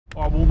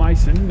Oh, well,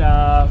 Mason,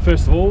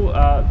 first of all,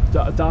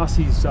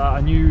 Darcy's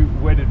a new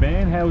wedded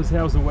man. How's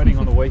the wedding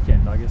on the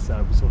weekend? I guess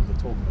we're sort of the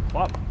talk of the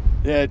club.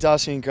 Yeah,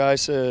 Darcy and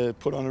Grace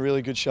put on a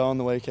really good show on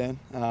the weekend.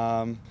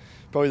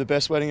 Probably the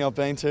best wedding I've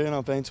been to, and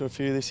I've been to a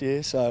few this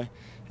year, so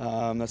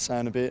that's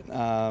saying a bit.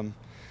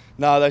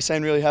 No, they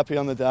seemed really happy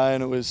on the day,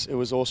 and it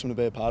was awesome to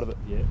be a part of it.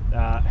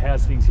 Yeah.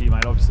 How's things here,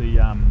 mate? Obviously,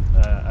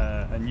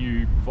 a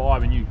new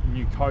vibe, a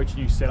new coach,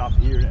 new setup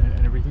here,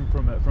 and everything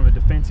from a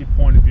defensive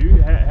point of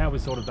view. How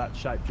was sort of that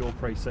shaped your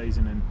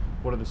pre-season, and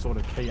what are the sort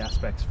of key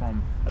aspects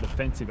from a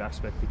defensive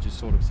aspect, which is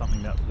sort of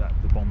something that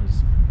the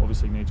Bombers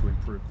obviously need to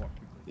improve quite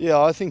quickly?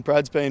 Yeah, I think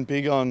Brad's been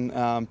big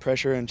on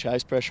pressure and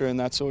chase pressure and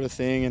that sort of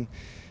thing, and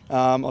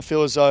I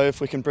feel as though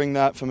if we can bring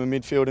that from a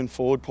midfield and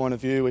forward point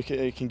of view,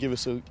 it can give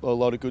us a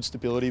lot of good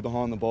stability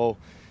behind the ball.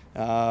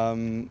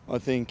 I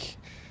think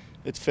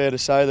it's fair to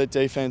say that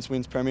defence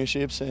wins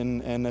premierships,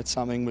 and that's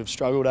something we've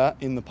struggled at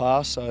in the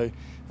past, so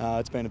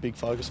it's been a big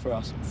focus for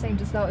us.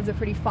 Seemed as though it was a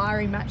pretty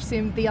fiery match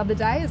sim the other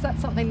day. Is that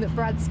something that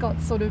Brad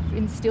Scott sort of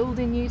instilled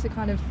in you to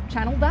kind of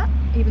channel that,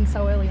 even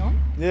so early on?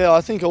 Yeah,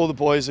 I think all the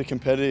boys are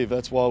competitive.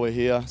 That's why we're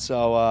here.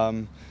 So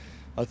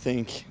I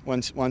think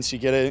once you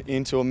get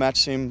into a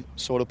match sim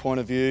sort of point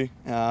of view,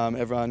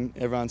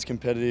 everyone's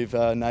competitive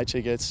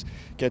nature gets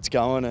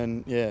going,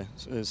 and yeah,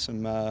 there's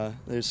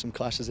some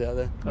clashes out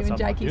there. You and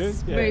Jakey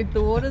smoothed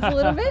the waters a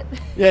little bit.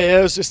 Yeah,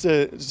 it was just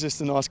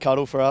a nice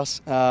cuddle for us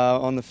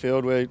on the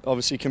field. We're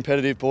obviously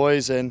competitive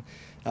boys, and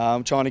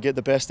trying to get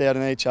the best out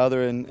in each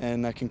other,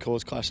 and that can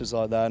cause clashes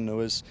like that. And it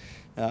was,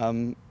 I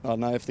don't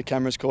know if the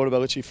cameras caught it, but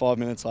literally 5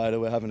 minutes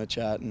later we're having a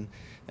chat, and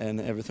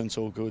everything's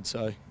all good.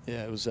 So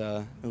yeah, it was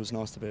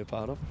nice to be a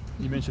part of.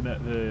 You mentioned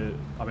that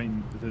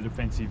the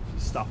defensive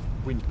stuff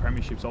wins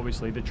premierships.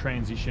 Obviously, the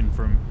transition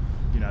from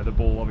the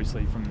ball,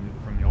 obviously from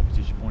the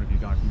opposition point of view,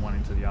 going from one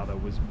into the other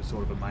was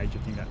sort of a major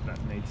thing that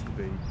needs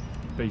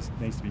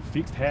to be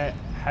fixed.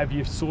 Have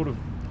you sort of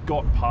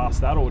got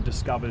past that, or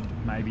discovered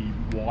maybe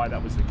why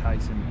that was the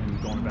case,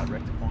 and gone about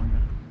rectifying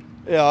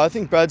that? Yeah, I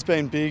think Brad's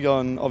been big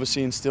on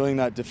obviously instilling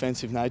that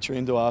defensive nature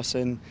into us,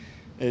 and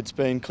it's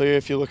been clear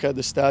if you look at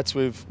the stats,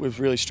 we've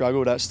really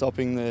struggled at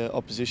stopping the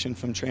opposition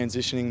from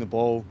transitioning the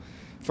ball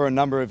for a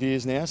number of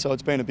years now. So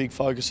it's been a big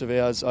focus of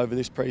ours over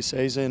this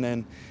pre-season,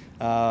 and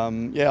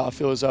yeah, I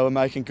feel as though we're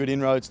making good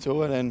inroads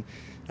to it,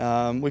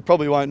 and we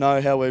probably won't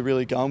know how we're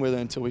really going with it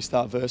until we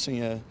start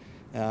versing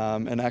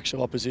an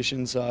actual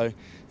opposition. So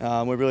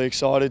we're really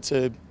excited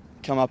to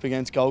come up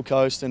against Gold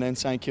Coast and then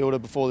St Kilda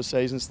before the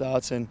season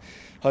starts, and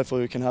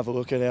hopefully we can have a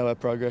look at how our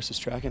progress is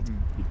tracking.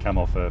 You've come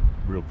off a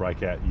real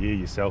breakout year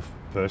yourself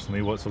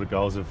personally. What sort of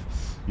goals have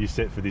you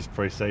set for this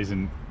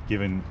pre-season,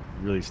 given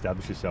really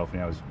established yourself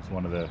now as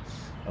one of the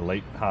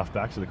elite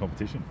half-backs of the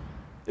competition?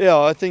 Yeah,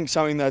 I think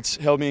something that's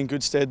held me in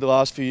good stead the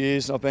last few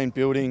years, and I've been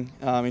building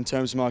in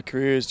terms of my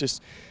career, is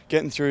just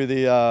getting through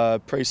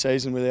the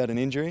pre-season without an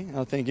injury.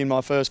 I think in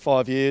my first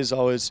 5 years I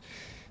was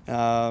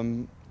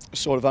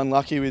sort of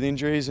unlucky with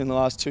injuries. In the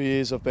last 2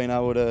 years I've been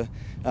able to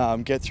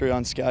get through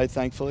unscathed,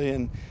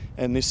 thankfully,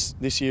 and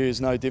this year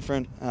is no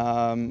different.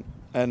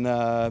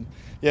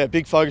 Yeah,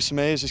 big focus for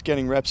me is just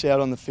getting reps out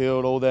on the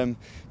field, all them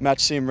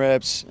match sim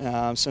reps,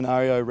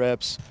 scenario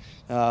reps,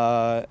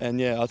 and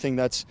yeah, I think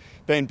that's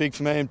been big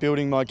for me in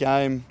building my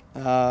game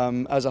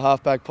as a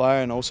halfback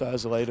player and also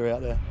as a leader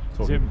out there.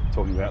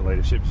 Talking about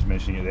leadership, just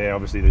mentioning it there,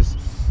 obviously there's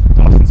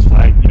Dyson's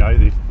flag,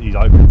 he's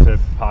open to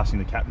passing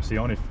the captaincy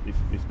on if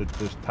the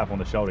tap on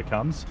the shoulder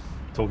comes.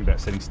 Talking about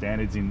setting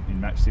standards in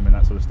match sim and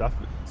that sort of stuff.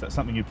 Is that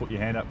something you put your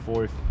hand up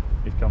for if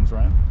it comes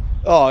around?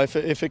 Oh, if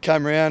it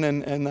came around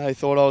and they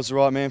thought I was the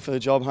right man for the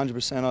job,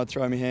 100% I'd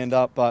throw my hand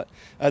up. But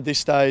at this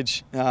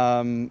stage,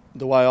 the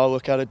way I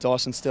look at it,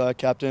 Dyson's still our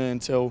captain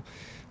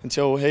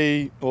until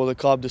he or the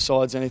club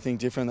decides anything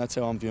different. That's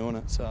how I'm viewing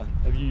it. So,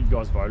 have you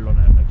guys voted on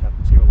a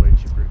captaincy or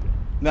leadership group yet?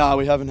 No,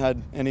 we haven't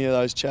had any of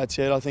those chats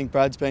yet. I think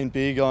Brad's been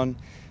big on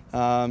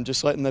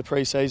just letting the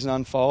pre-season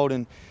unfold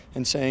and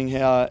seeing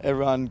how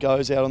everyone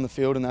goes out on the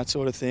field and that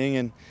sort of thing.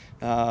 And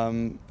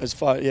as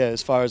far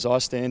as I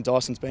stand,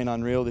 Dyson's been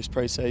unreal this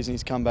pre-season.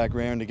 He's come back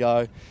round to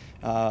go.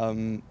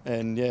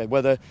 And yeah,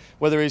 whether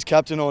he's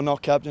captain or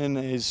not captain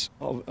is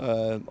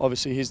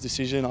obviously his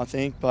decision, I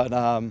think. But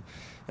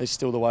it's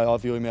still the way I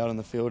view him out on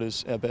the field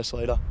as our best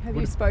leader. Have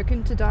you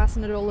spoken to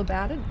Dyson at all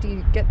about it? Do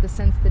you get the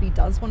sense that he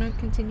does want to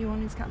continue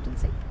on his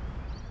captaincy?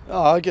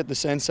 Oh, I get the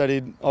sense that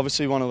he'd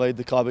obviously want to lead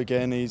the club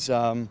again. He's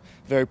a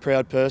very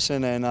proud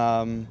person, and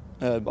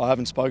I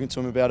haven't spoken to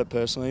him about it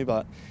personally,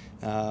 but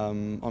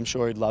I'm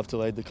sure he'd love to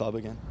lead the club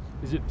again.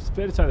 Is it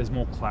fair to say there's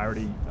more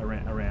clarity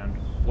around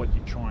what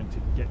you're trying to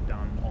get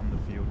done on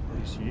the field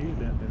this year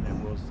than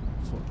there was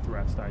sort of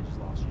throughout stages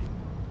last year?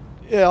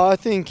 Yeah, I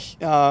think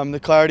the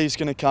clarity is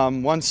going to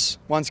come once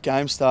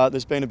games start.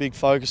 There's been a big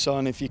focus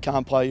on if you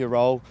can't play your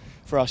role,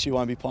 for us you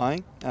won't be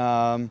playing.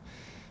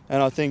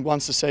 And I think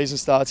once the season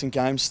starts and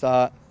games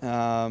start,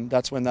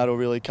 that's when that'll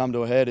really come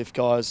to a head. If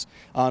guys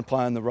aren't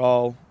playing the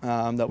role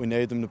that we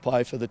need them to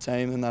play for the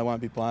team, then they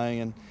won't be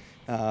playing.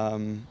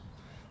 And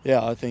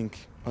yeah, I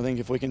think I think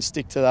if we can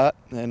stick to that,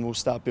 then we'll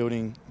start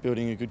building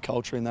a good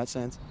culture in that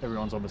sense.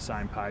 Everyone's on the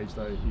same page,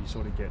 though. You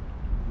sort of get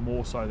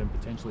more so than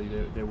potentially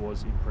there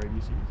was in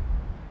previous years.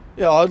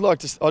 Yeah, I'd like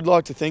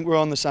to think we're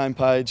on the same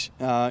page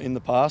in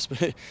the past,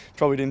 but it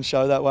probably didn't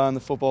show that way on the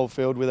football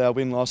field with our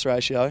win-loss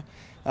ratio.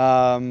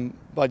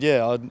 But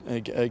yeah,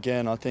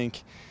 again, I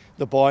think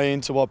the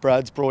buy-in to what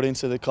Brad's brought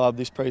into the club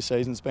this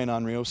pre-season's been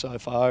unreal so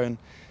far. And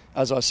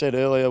as I said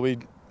earlier, we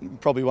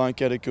probably won't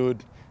get a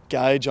good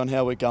gauge on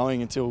how we're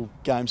going until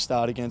games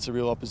start against a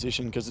real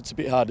opposition, because it's a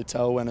bit hard to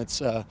tell when it's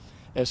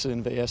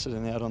Essendon v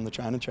Essendon out on the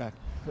training track.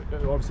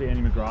 Obviously,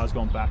 Andy McGrath's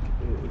gone back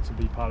to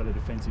be part of the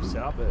defensive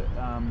setup, but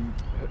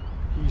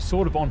you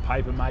sort of on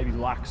paper maybe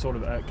lack sort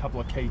of a couple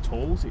of key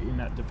tools in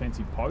that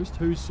defensive post.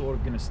 Who's sort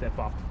of going to step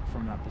up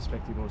from that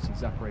perspective? Obviously,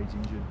 Zach Reed's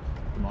injured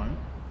at the moment.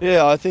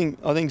 Yeah, I think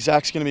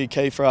Zach's going to be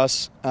key for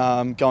us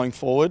going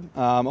forward.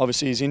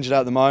 Obviously, he's injured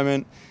at the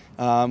moment.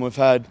 We've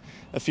had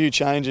a few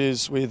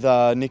changes with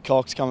Nick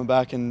Cox coming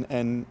back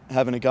and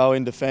having a go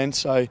in defence.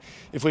 So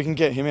if we can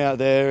get him out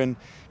there and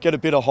get a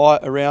bit of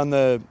height around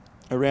the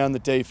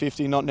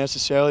D50, not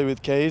necessarily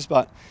with keys,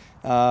 but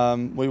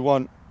we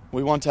want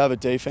to have a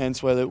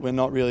defence where we're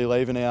not really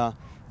leaving our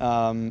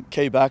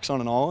key backs on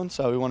an island.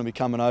 So we want to be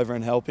coming over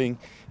and helping,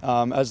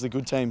 as the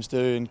good teams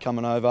do, and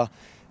coming over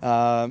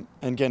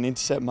and getting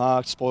intercept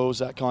marks, spoils,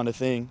 that kind of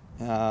thing.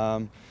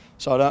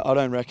 So I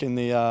don't reckon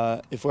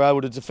if we're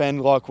able to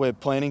defend like we're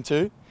planning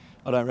to,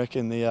 I don't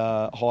reckon the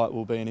height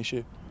will be an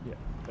issue.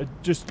 Yeah.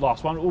 Just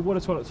last one. What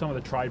are some of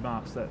the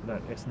trademarks that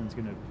Essendon's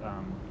going to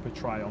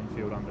portray on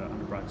field under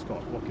Brad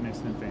Scott? What can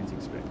Essendon fans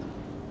expect?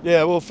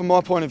 Yeah, well, from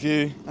my point of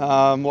view,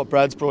 what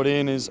Brad's brought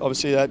in is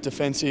obviously that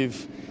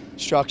defensive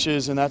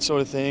structures and that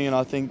sort of thing, and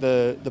I think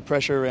the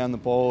pressure around the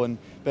ball and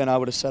being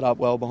able to set up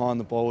well behind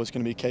the ball is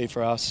going to be key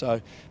for us. So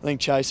I think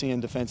chasing and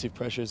defensive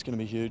pressure is going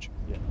to be huge.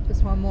 Yeah.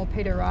 Just one more.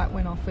 Peter Wright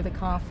went off with a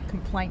calf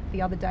complaint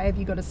the other day. Have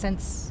you got a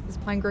sense, as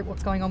playing group,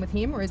 what's going on with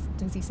him, or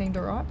does he seem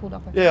all right? Pulled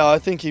up? Yeah, I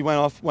think he went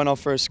off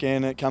for a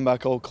scan. It come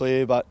back all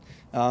clear, but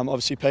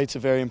obviously Pete's a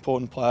very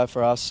important player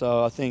for us,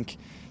 so I think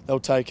they'll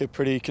take a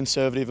pretty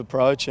conservative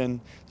approach, and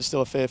there's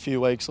still a fair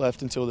few weeks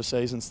left until the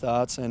season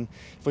starts, and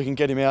if we can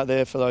get him out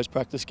there for those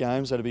practice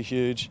games, that'd be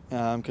huge,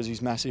 because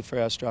he's massive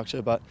for our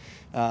structure. But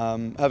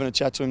having a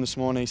chat to him this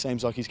morning, he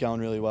seems like he's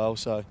going really well,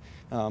 so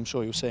I'm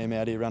sure you'll see him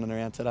out here running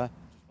around today.